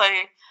like, so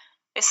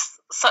it's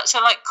such a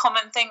like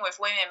common thing with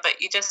women,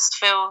 but you just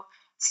feel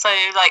so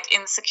like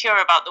insecure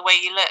about the way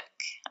you look,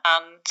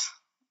 and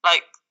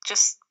like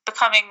just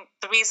becoming,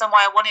 the reason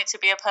why I wanted to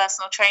be a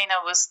personal trainer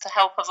was to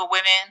help other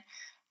women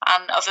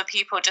and other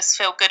people just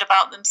feel good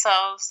about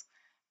themselves.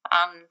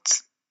 And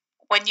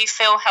when you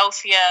feel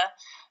healthier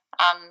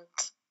and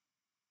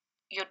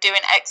you're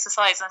doing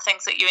exercise and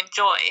things that you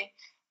enjoy,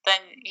 then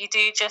you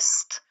do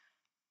just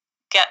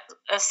get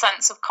a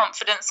sense of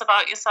confidence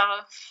about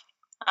yourself.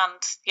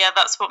 And yeah,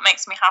 that's what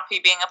makes me happy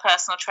being a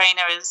personal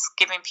trainer, is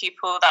giving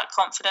people that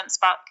confidence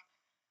back.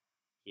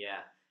 Yeah,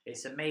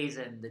 it's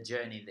amazing the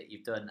journey that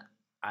you've done,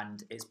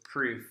 and it's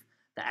proof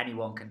that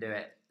anyone can do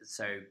it.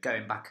 So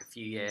going back a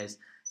few years,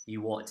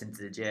 you walked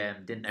into the gym,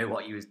 didn't know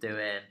what you was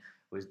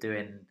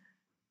doing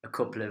a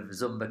couple of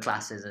Zumba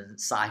classes and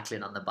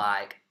cycling on the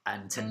bike,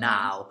 and to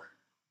now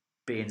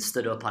being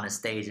stood up on a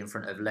stage in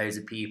front of loads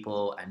of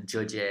people and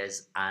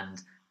judges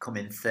and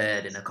coming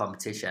third in a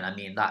competition. I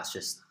mean, that's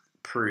just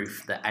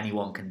proof that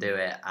anyone can do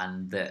it,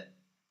 and that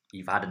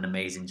you've had an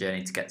amazing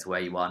journey to get to where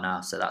you are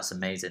now. So that's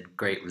amazing.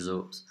 Great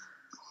results.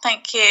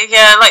 Thank you.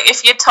 Yeah, like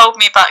if you'd told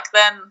me back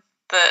then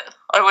that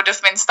I would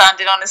have been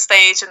standing on a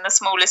stage in the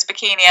smallest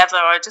bikini ever,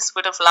 I just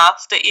would have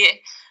laughed at you.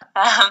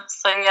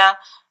 So yeah,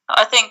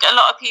 I think a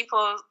lot of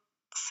people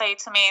say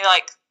to me,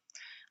 like,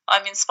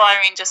 I'm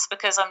inspiring just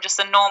because I'm just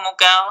a normal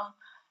girl.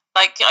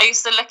 Like, I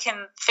used to look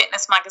in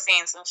fitness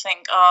magazines and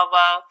think, oh,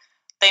 well,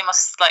 they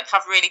must, like,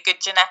 have really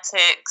good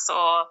genetics,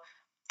 or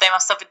they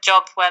must have a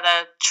job where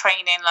they're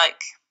training,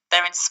 like,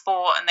 they're in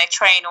sport and they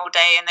train all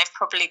day, and they've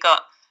probably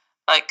got,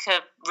 like, a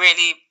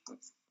really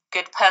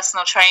good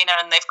personal trainer,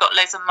 and they've got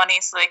loads of money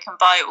so they can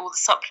buy all the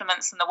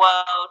supplements in the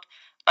world.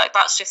 Like,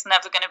 that's just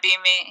never going to be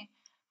me.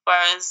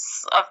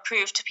 Whereas I've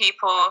proved to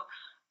people,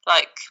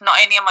 like, not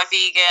only am I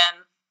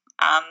vegan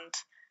and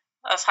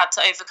I've had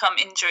to overcome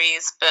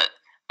injuries, but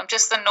I'm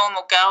just a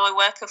normal girl. I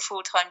work a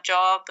full-time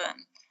job, and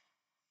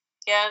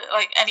yeah,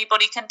 like,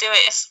 anybody can do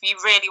it if you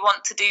really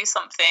want to do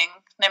something.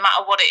 No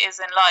matter what it is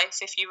in life,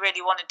 if you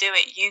really want to do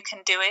it, you can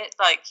do it.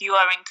 Like, you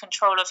are in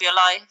control of your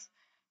life,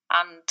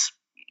 and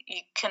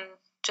you can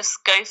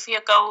just go for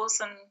your goals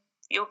and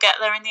you'll get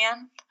there in the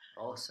end.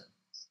 Awesome.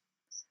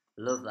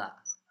 Love that.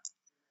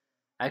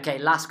 Okay,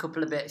 last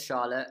couple of bits,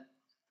 Charlotte,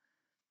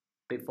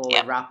 before we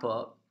wrap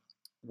up.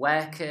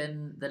 Where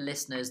can the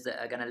listeners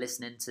that are going to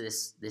listen into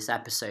this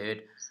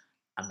episode,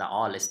 and that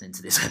are listening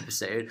to this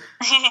episode,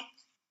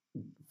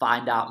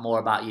 find out more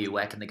about you?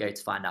 Where can they go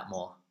to find out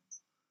more?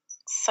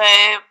 So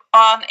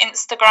on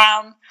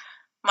Instagram,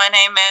 my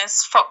name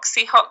is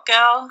Foxy Hot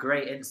Girl.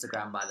 Great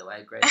Instagram, by the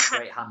way. Great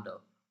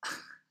handle.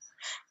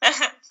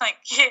 Thank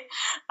you.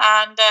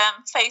 And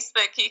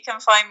Facebook, you can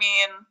find me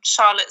in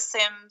Charlotte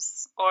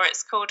Sims, or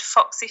it's called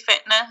Foxy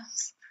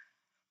Fitness.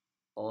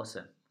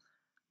 Awesome.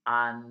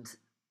 And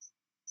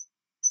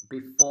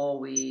before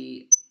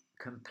we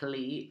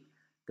complete,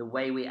 the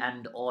way we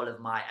end all of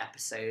my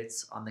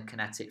episodes on the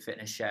Kinetic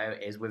Fitness Show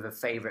is with a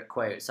favourite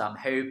quote. So I'm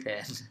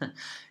hoping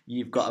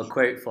you've got a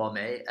quote for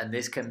me, and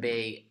this can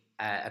be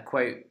a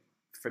quote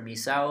from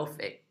yourself.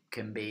 It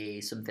can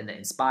be something that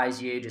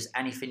inspires you, just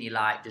anything you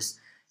like. Just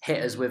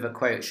hit us with a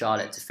quote,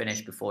 Charlotte, to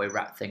finish before we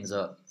wrap things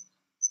up.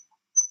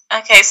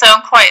 Okay, so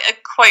I'm quite a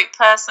quote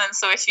person,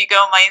 so if you go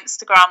on my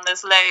Instagram,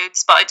 there's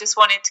loads, but I just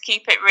wanted to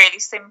keep it really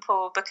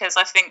simple because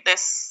I think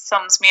this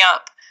sums me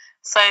up.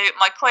 So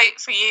my quote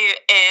for you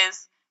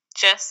is,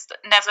 just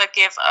never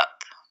give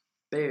up.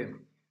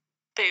 Boom.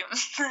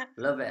 Boom.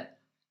 Love it.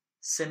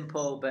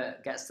 Simple,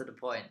 but gets to the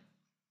point.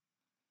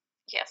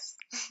 Yes.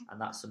 And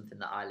that's something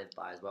that I live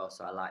by as well,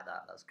 so I like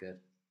that. That's good.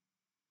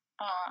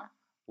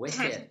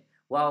 Wicked.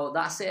 Well,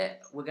 that's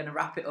it. We're going to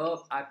wrap it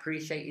up. I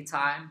appreciate your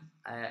time.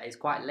 It's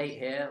quite late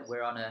here.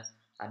 We're on a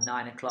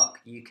 9 o'clock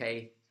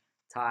UK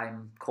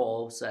time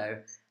call, so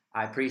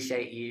I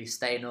appreciate you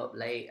staying up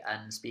late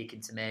and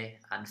speaking to me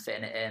and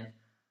fitting it in.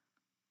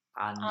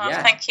 And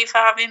thank you for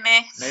having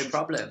me. No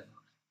problem.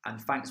 And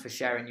thanks for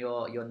sharing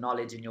your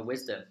knowledge and your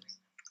wisdom.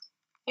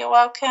 You're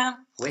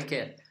welcome.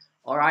 Wicked.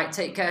 All right,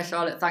 take care,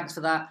 Charlotte. Thanks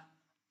for that.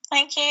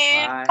 Thank you.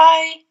 Bye.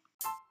 Bye.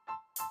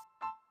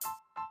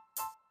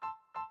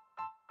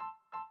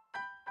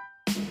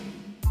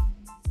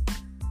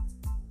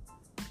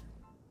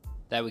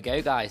 There we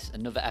go, guys.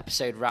 Another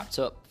episode wrapped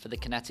up for the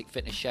Kinetic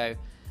Fitness Show.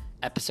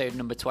 Episode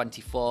number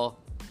 24.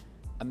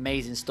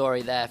 Amazing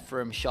story there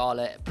from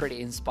Charlotte.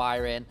 Pretty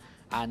inspiring.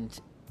 And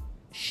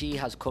she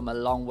has come a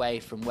long way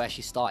from where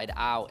she started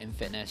out in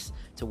fitness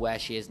to where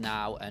she is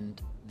now, and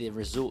the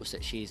results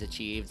that she's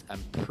achieved,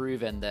 and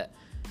proven that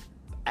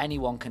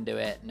anyone can do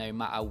it, no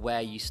matter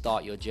where you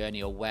start your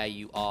journey or where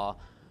you are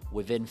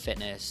within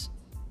fitness.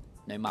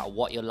 No matter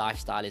what your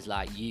lifestyle is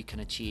like, you can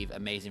achieve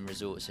amazing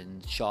results,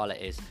 and Charlotte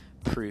is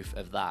proof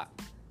of that.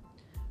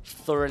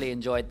 Thoroughly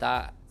enjoyed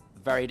that.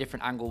 Very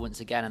different angle once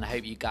again, and I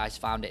hope you guys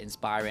found it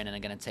inspiring and are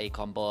going to take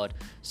on board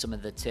some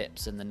of the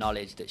tips and the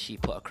knowledge that she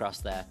put across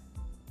there.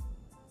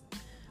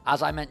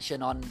 As I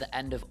mentioned on the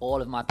end of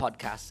all of my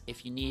podcasts,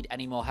 if you need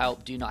any more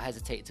help, do not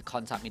hesitate to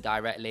contact me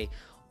directly.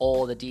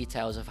 All the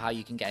details of how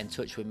you can get in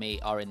touch with me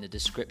are in the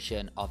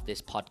description of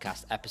this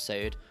podcast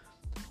episode.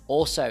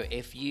 Also,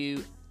 if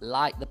you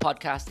like the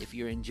podcast, if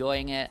you're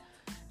enjoying it,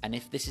 and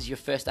if this is your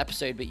first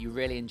episode but you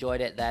really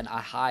enjoyed it, then I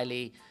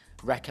highly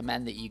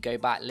recommend that you go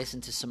back,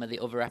 listen to some of the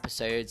other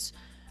episodes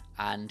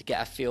and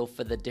get a feel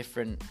for the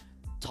different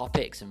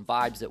topics and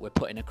vibes that we're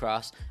putting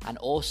across. And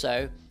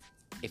also,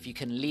 if you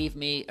can leave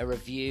me a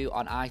review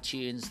on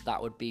iTunes,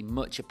 that would be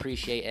much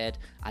appreciated.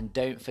 And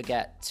don't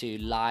forget to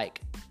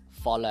like,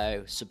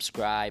 follow,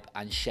 subscribe,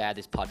 and share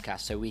this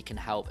podcast so we can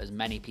help as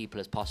many people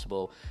as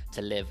possible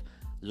to live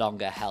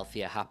longer,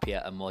 healthier,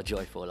 happier, and more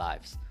joyful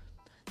lives.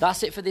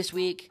 That's it for this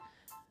week.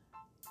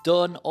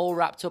 Done, all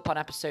wrapped up on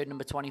episode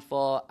number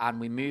 24,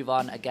 and we move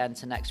on again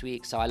to next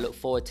week. So I look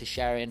forward to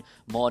sharing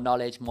more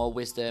knowledge, more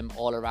wisdom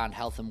all around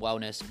health and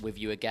wellness with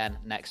you again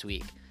next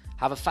week.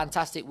 Have a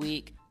fantastic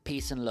week.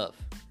 Peace and love.